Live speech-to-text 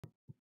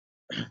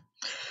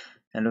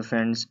Hello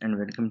friends and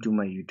welcome to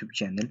my YouTube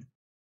channel.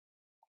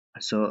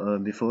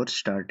 Before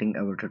starting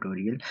our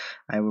tutorial,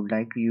 I would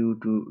like you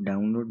to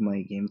download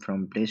my game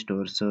from Play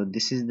Store. So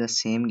this is the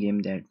same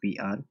game that we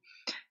are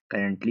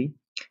currently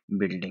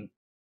building,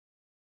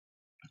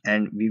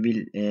 and we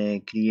will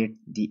create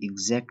the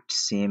exact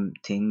same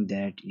thing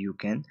that you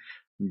can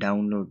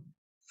download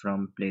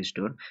from Play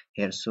Store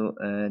here.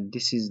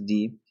 This is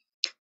the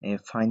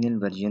final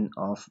version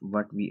of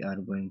what we are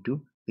going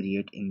to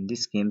create in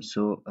this game.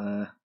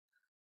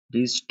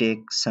 Please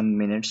take some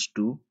minutes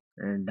to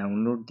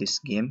download this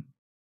game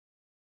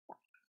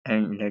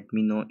and let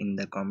me know in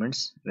the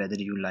comments whether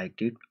you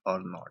liked it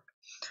or not.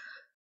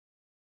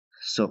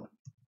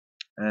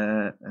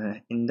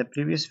 In the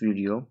previous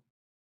video,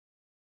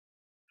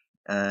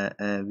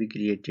 we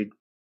created,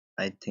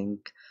 I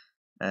think,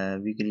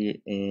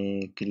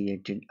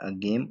 created a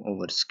game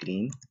over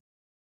screen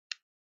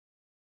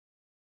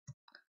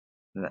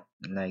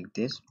like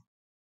this.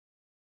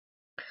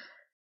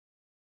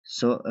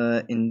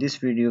 In this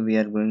video, we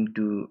are going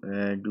to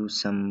do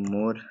some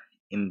more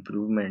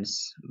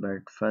improvements,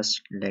 but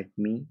first, let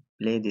me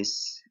play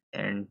this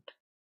and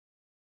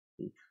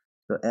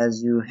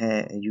as you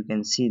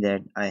can see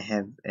that I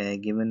have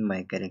given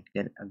my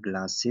character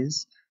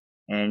glasses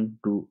and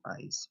two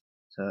eyes.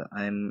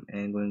 I'm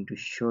going to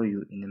show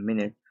you in a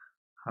minute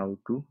how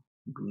to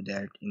do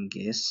that in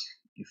case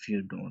if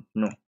you don't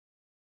know.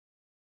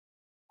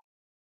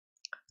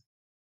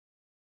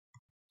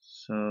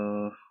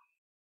 So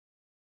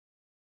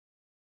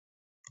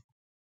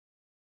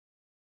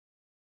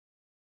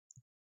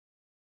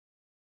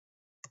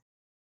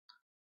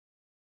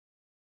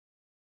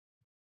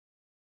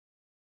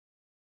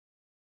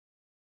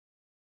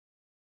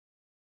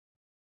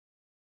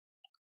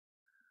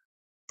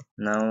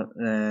now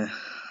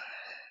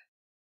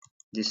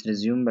this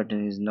resume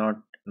button is not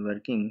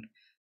working,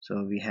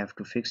 so we have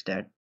to fix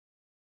that.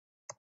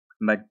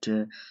 But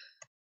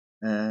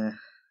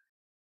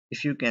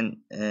if you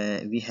can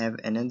we have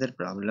another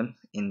problem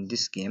in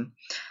this game.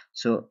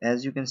 So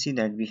as you can see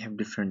that we have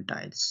different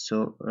tiles.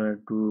 To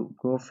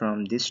go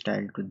from this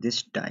tile to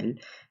this tile,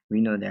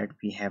 we know that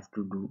we have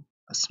to do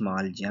a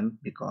small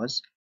jump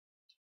because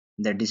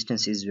the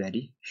distance is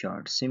very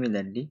short.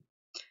 Similarly,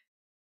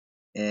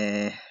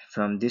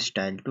 from this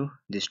tile to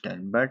this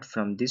tile, but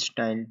from this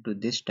tile to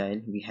this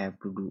tile we have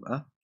to do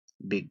a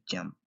big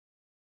jump.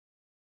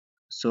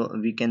 So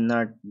we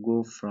cannot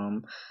go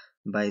from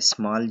by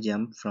small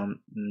jump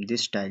from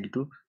this tile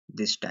to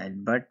this tile,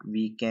 but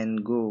we can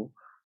go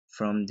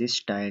from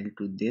this tile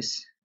to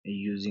this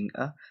using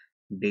a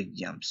big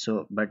jump.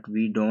 But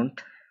we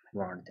don't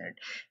want that.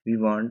 We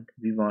want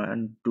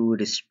to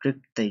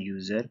restrict the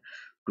user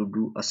to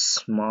do a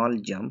small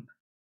jump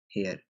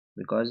here,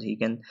 because he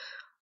can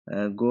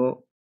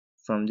go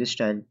from this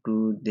tile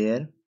to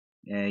there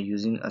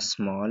using a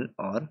small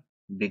or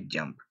big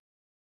jump.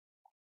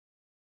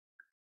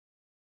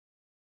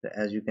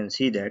 As you can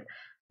see that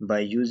by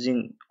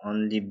using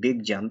only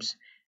big jumps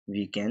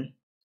we can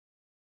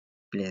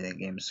play the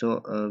game.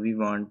 We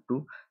want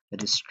to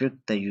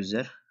restrict the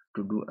user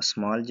to do a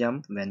small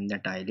jump when the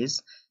tile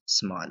is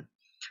small.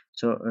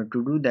 To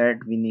do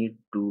that we need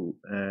to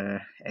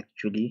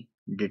actually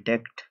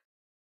detect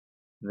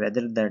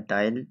whether the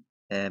tile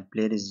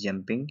player is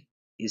jumping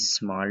is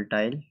small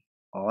tile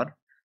or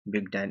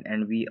big tile,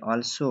 and we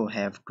also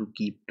have to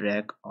keep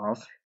track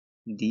of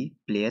the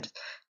player's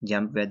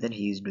jump, whether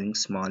he is doing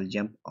small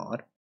jump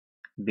or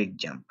big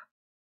jump.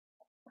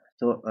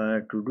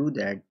 To do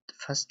that, the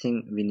first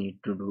thing we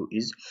need to do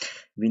is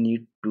we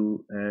need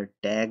to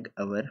tag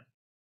our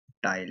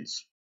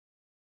tiles.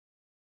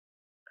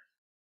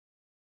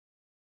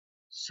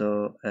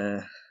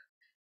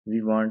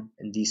 We want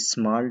the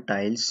small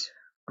tiles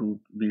to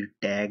be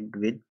tagged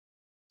with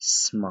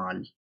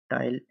small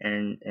tile,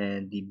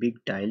 and the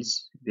big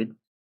tiles with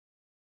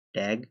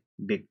tag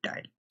big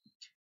tile.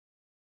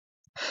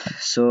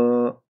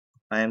 So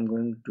I am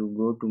going to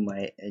go to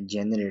my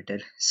generator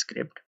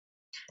script,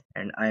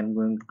 and I am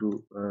going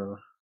to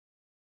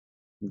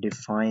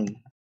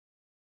define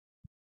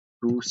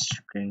two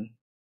string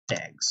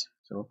tags.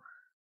 So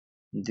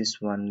this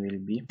one will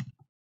be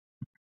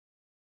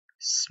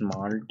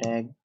small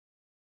tag,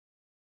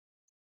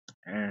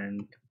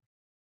 and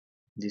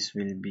this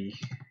will be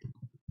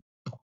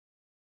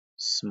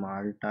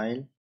small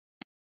tile,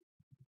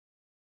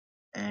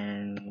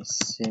 and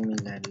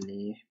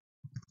similarly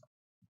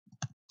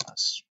a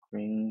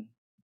string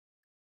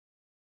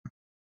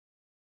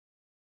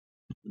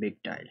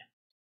big tile.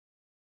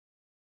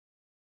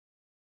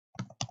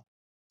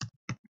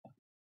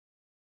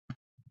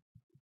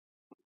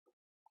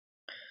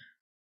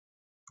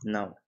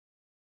 Now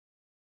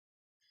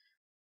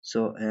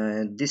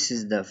this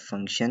is the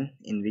function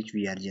in which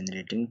we are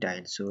generating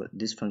tiles. So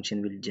this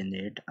function will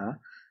generate a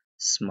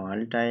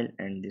small tile,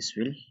 and this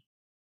will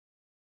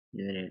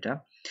generate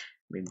a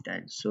big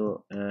tile.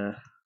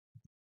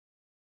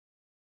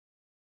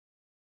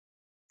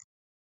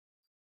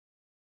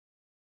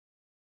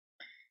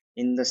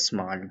 In the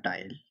small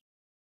tile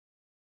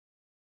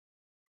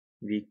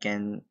we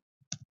can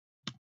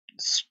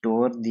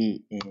store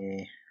the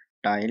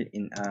tile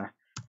in a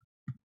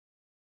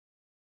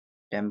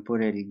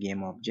temporary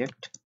game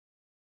object,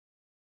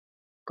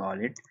 call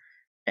it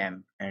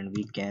temp, and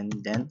we can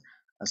then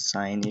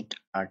assign it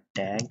a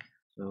tag.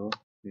 So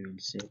we will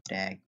say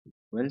tag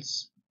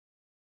equals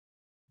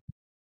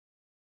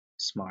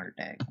small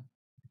tag.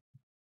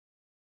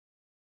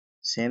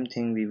 Same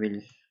thing we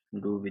will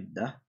do with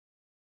the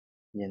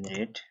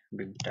generate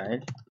big tile.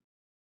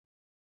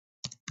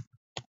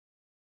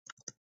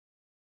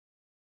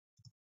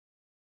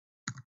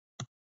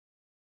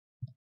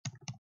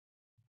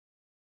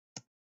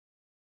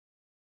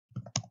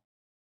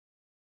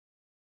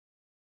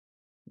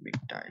 Big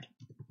tile.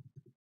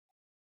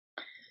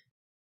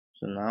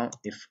 So now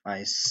if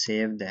I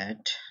save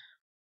that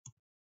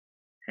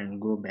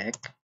and go back,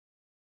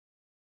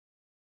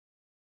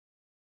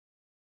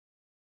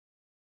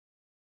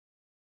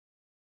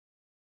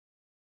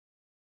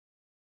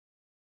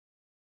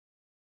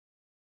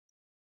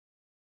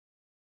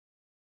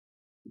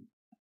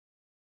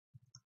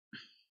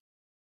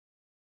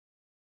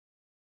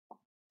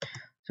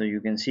 so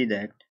you can see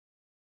that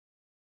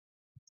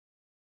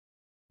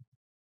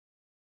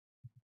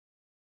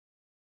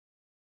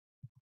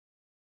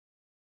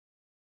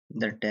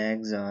the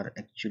tags are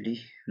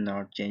actually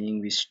not changing.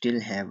 We still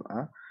have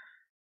a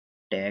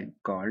tag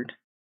called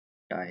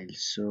tile.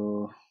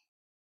 So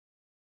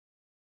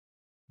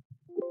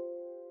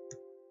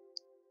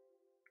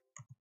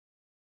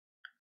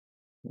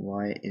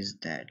why is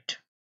that?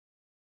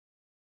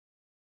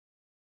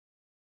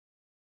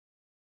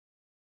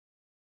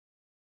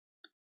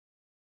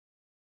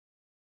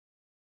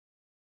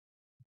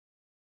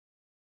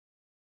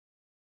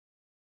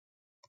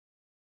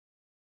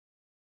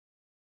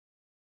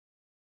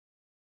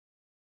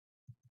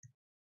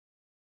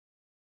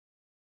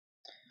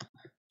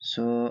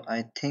 So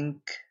I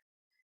think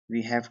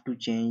we have to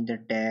change the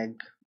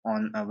tag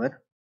on our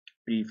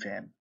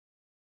prefab.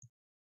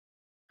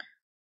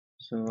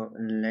 So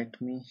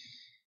let me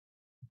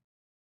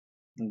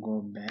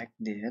go back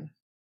there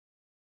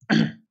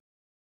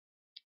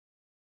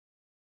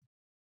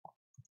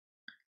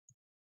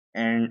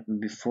and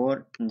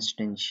before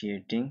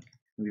instantiating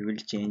we will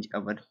change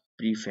our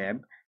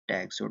prefab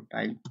tag. So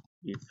tile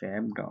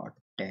prefab dot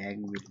tag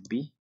will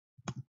be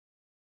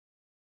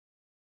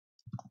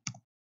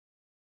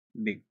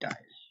big tile.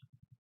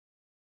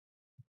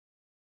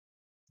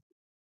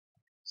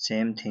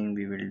 Same thing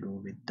we will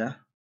do with the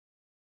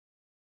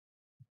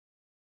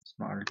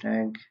small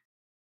tag.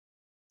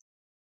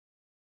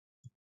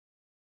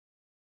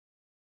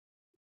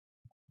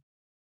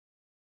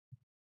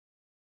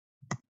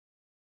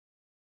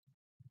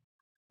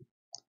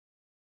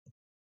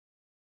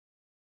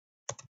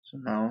 So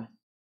now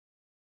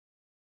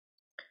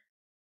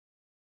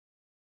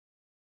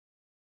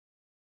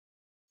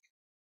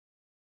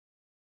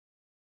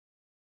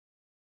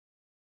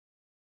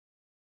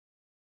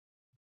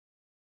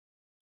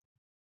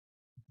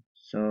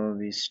so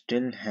we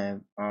still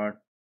have our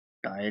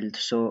tile.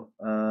 So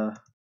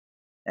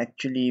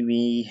actually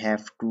we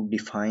have to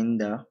define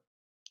the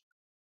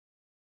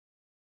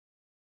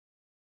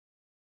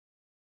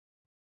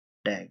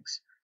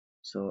tags.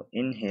 So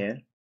in here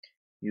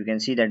you can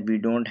see that we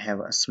don't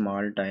have a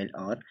small tile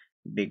or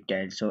big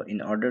tile. So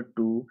in order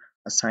to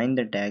assign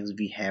the tags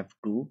we have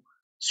to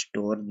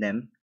store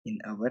them in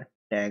our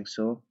tag.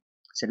 So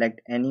select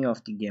any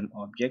of the game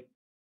object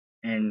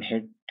and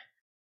hit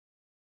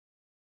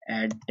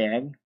add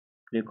tag,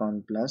 click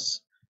on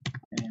plus,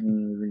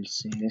 and we will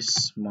say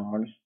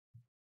small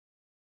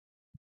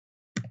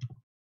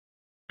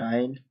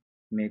tile.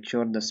 Make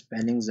sure the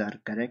spellings are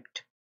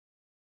correct.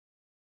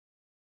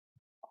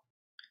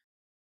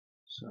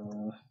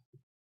 So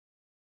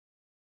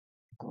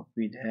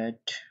copy that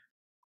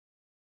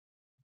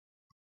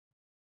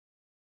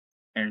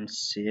and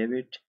save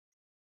it.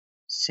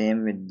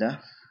 Same with the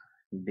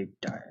big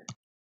tile.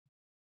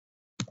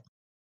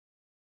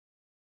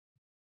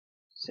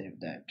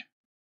 Save that.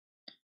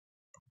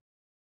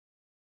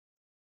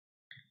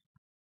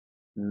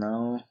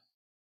 Now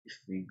if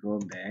we go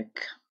back,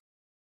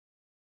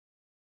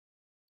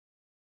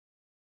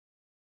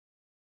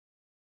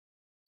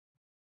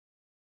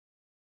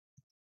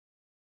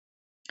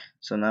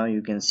 so now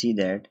you can see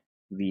that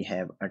we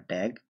have a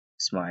tag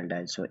small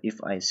tile. So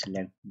if I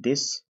select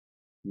this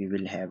we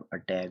will have a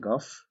tag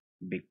of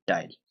big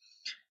tile.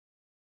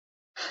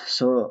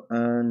 So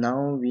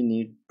now we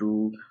need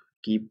to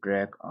keep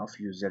track of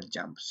user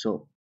jump.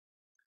 So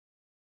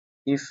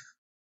if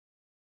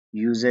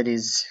user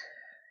is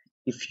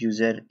if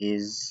user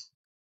is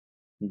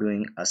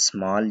doing a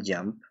small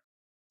jump,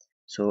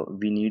 so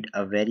we need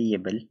a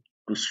variable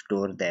to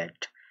store that.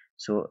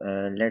 So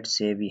let's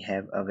say we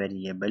have a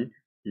variable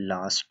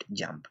last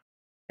jump,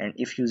 and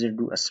if user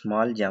do a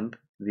small jump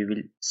we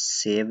will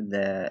save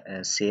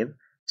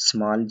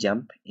small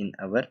jump in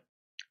our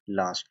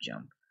last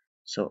jump.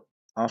 So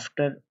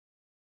after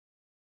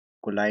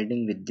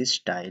colliding with this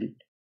tile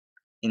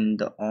in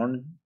the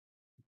on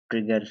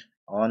trigger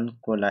on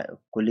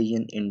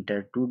collision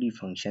inter 2D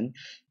function,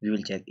 we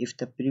will check if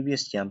the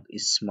previous jump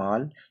is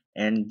small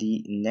and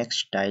the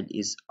next tile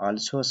is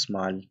also a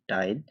small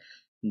tile,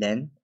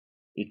 then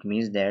it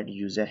means that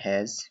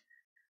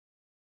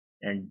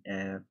and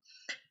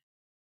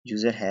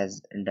user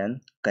has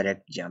done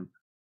correct jump.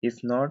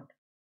 If not,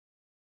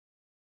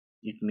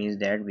 it means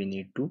that we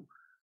need to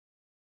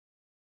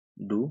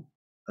do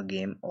a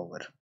game over.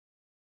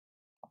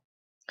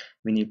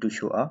 We need to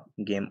show a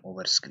game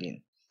over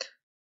screen.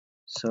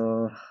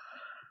 So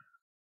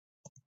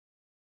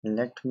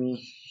let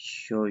me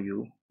show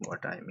you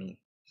what I mean.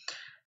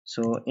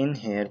 So in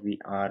here we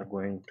are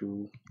going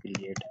to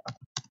create a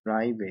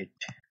private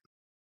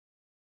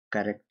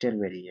character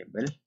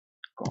variable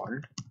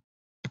called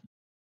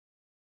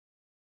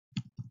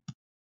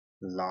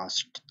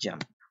last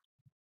jump.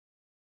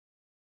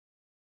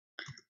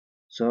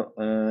 So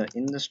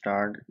in the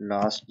start,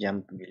 last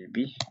jump will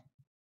be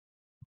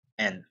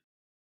n.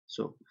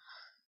 So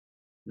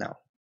now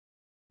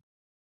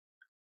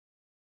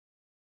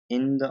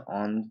in the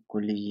on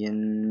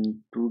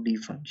collision 2D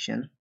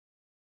function,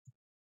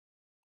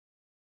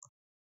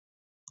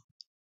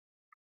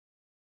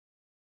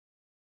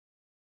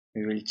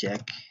 we will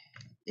check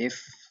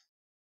if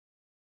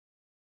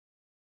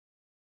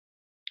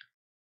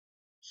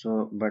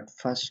so, but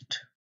first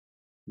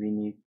we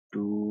need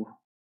to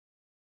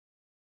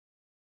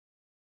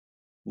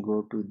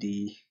go to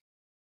the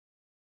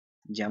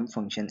jump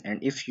function,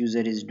 and if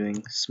user is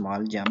doing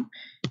small jump,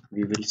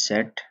 we will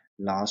set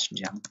last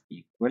jump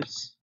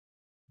equals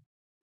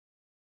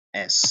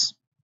s.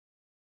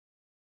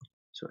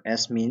 So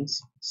s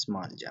means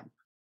small jump,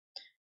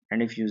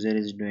 and if user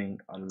is doing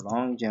a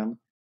long jump,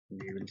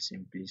 we will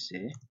simply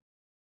say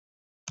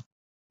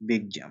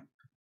big jump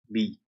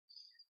b.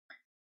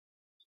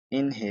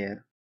 In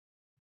here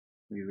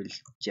we will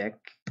check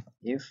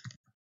if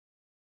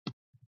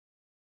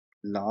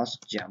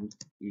last jump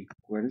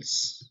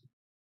equals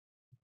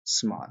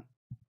small.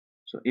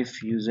 So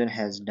if user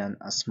has done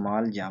a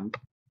small jump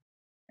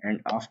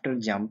and after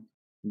jump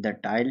the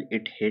tile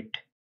it hit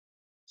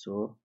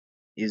so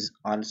is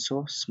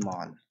also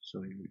small, so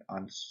we will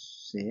also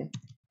say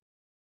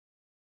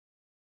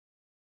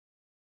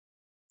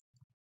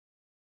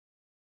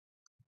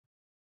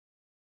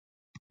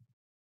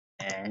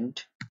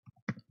and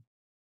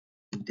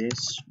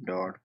this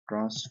dot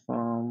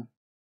transform,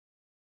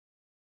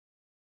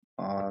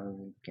 or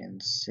we can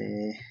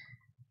say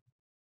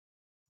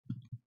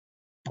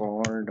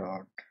call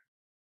dot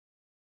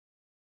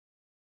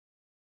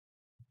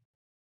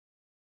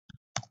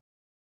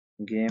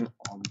game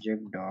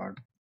object dot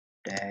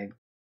tag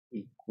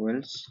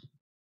equals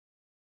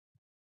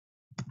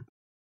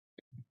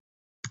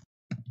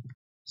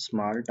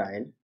small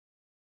tile.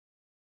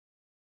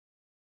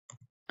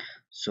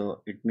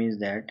 So it means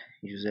that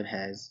user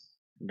has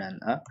done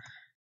a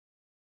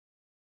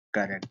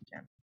correct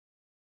jump.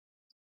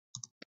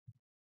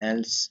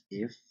 Else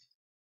if,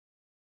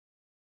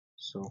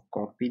 so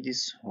copy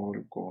this whole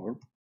code.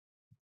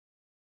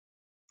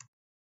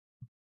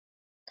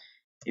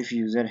 If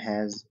user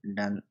has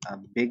done a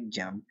big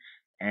jump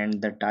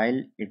and the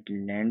tile it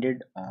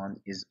landed on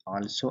is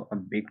also a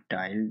big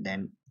tile,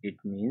 then it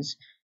means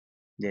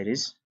there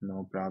is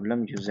no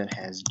problem, user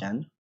has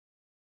done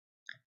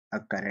a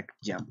correct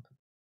jump.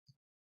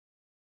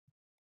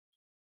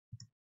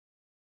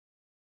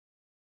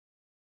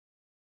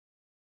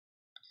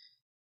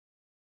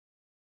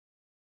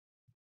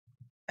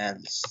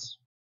 Else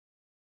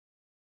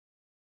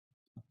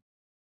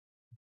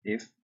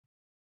if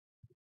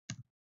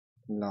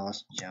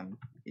last jump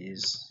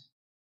is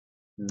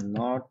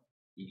not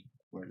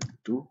equal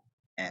to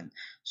n.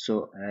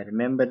 So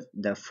remember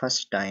the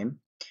first time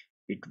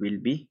it will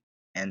be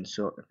n,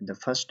 so the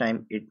first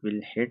time it will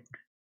hit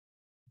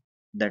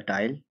the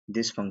tile,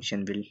 this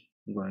function will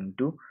going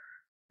to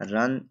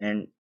run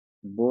and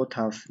both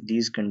of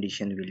these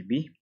condition will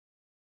be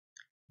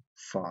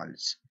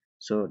false.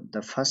 So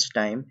the first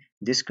time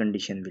this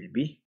condition will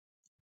be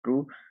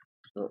true,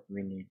 so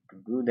we need to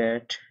do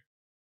that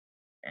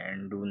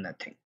and do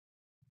nothing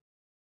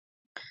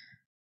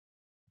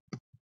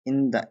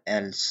in the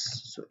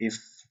else. So if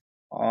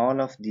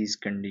all of these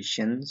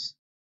conditions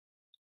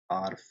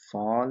are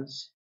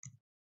false,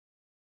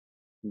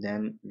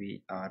 then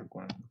we are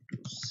going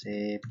to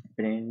say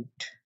print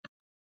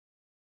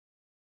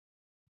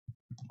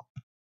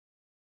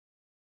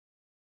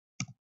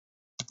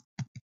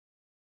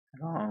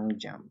wrong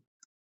jump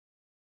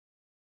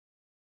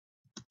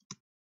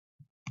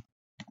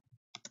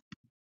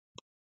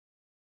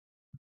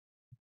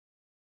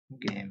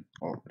game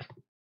over.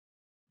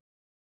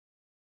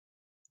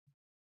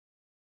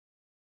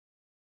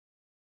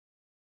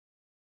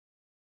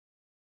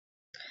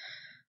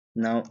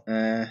 Now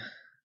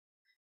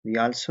we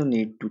also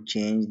need to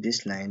change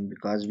this line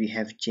because we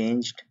have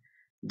changed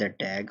the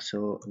tag.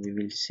 So we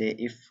will say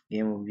if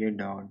gameObject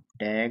dot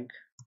tag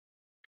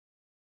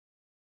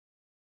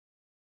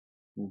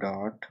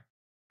dot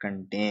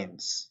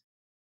contains,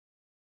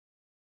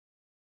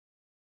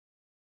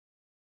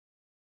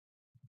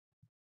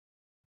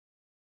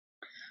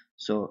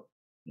 so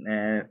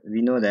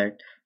we know that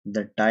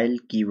the tile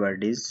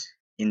keyword is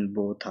in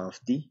both of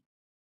the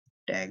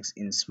tags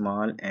in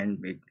small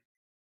and big.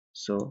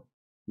 So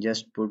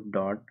just put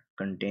dot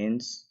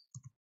contains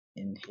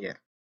in here.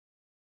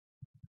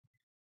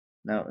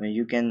 Now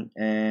you can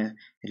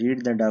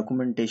read the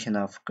documentation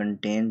of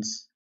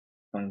contains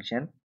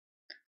function.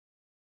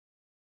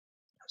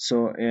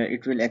 So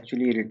it will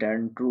actually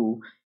return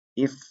true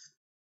if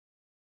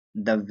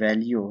the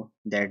value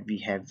that we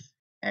have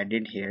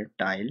added here,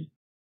 tile,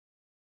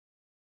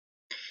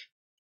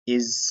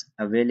 is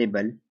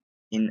available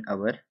in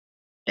our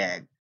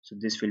tag. So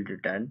this will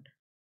return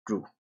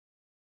true.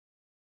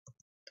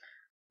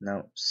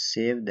 Now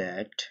save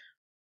that.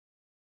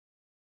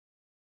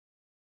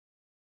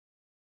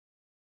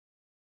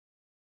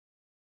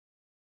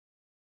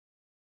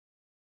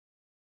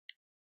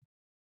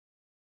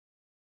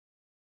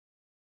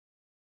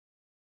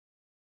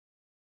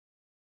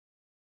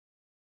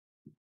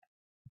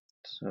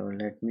 So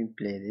let me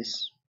play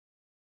this.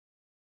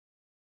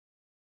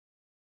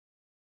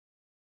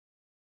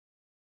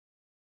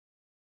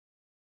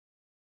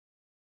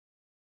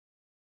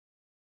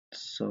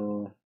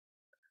 So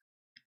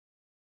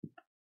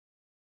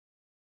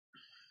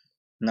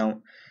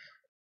now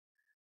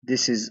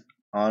this is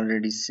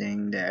already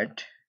saying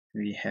that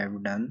we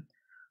have done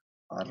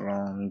a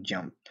wrong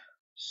jump.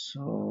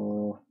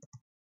 So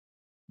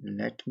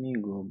let me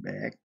go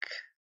back.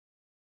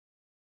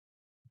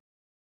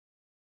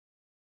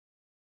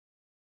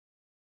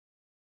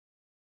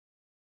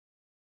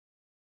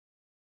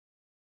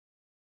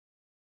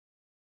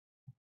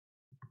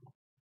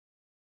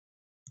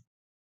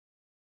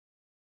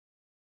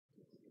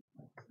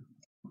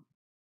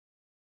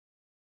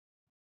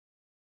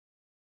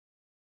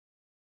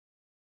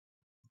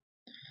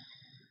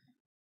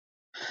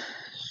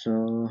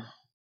 So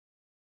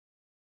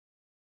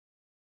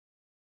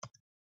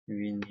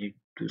we need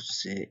to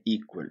say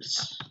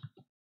equals.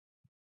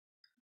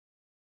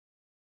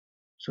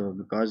 So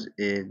because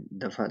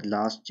the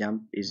last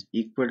jump is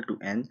equal to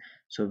n,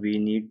 so we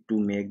need to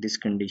make this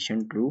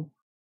condition true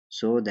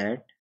so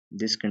that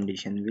this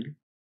condition will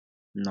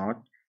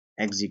not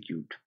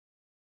execute.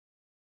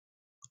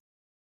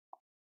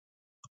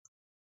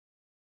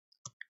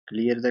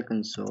 Clear the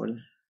console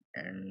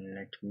and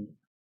let me.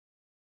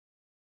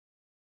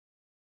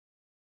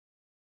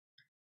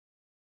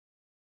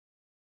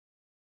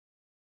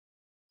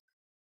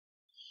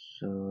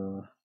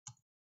 So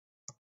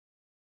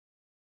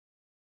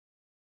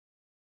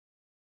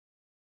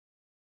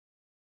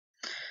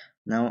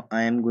now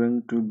I am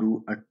going to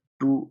do a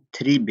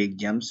three big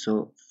jumps.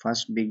 So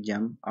first big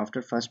jump,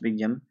 after first big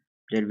jump,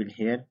 player will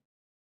here,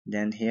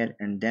 then here,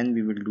 and then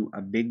we will do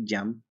a big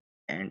jump,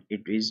 and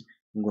it is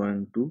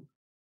going to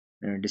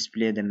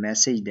display the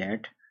message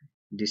that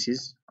this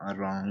is a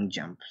wrong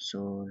jump.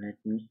 So let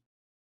me.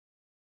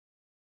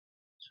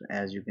 So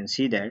as you can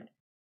see that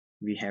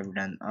we have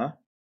done a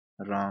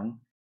wrong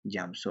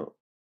jump. So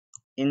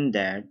in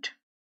that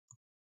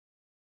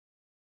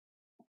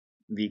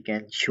we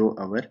can show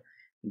our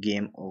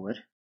game over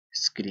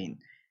screen.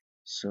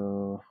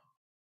 So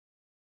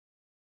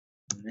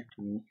let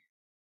me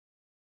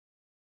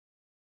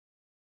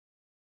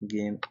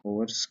game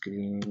over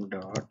screen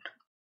dot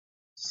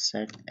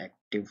set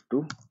active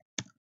to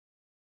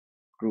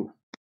true.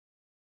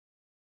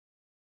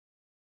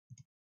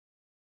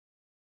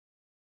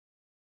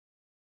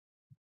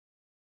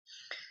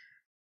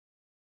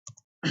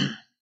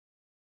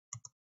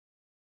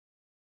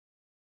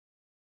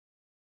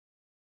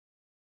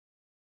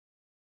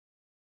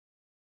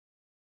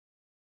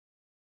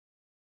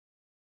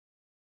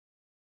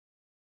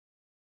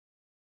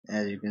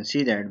 As you can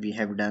see that we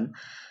have done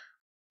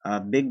a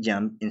big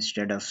jump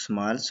instead of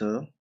small,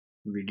 so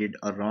we did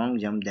a wrong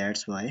jump.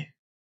 That's why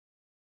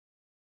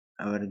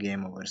our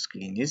game over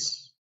screen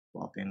is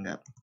popping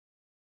up.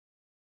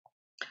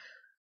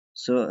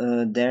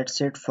 So that's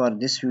it for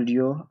this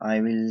video. I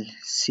will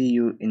see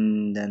you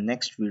in the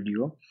next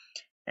video,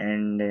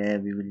 and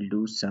we will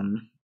do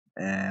some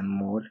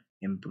more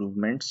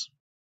improvements.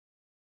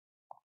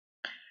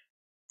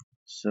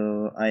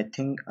 So I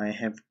think I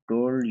have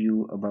told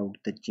you about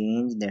the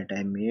change that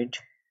I made.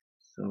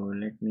 So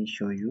let me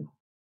show you.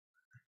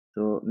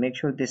 So make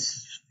sure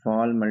this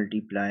fall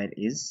multiplier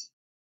is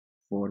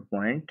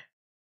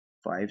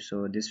 4.5,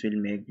 so this will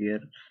make your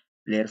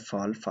player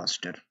fall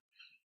faster.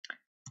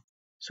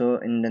 So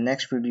in the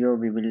next video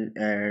we will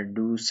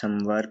do some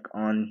work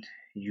on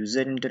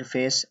user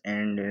interface,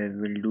 and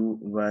we'll do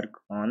work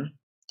on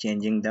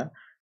changing the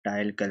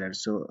tile color.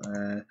 So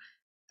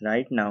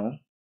right now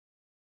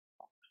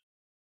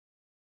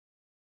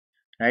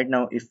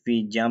if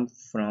we jump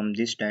from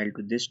this tile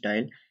to this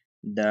tile,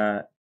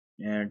 the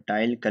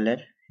tile color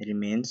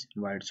remains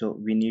white, so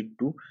we need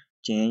to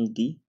change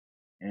the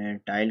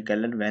tile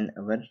color when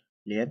our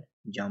player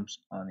jumps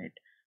on it.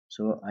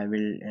 So I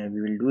will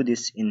we will do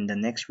this in the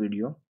next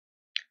video.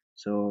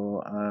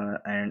 So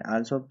and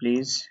also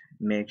please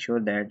make sure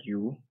that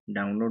you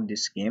download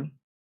this game,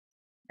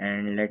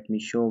 and let me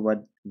show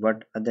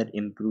what other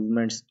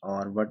improvements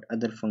or what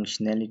other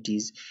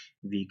functionalities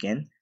we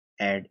can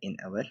add in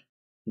our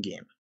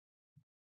game.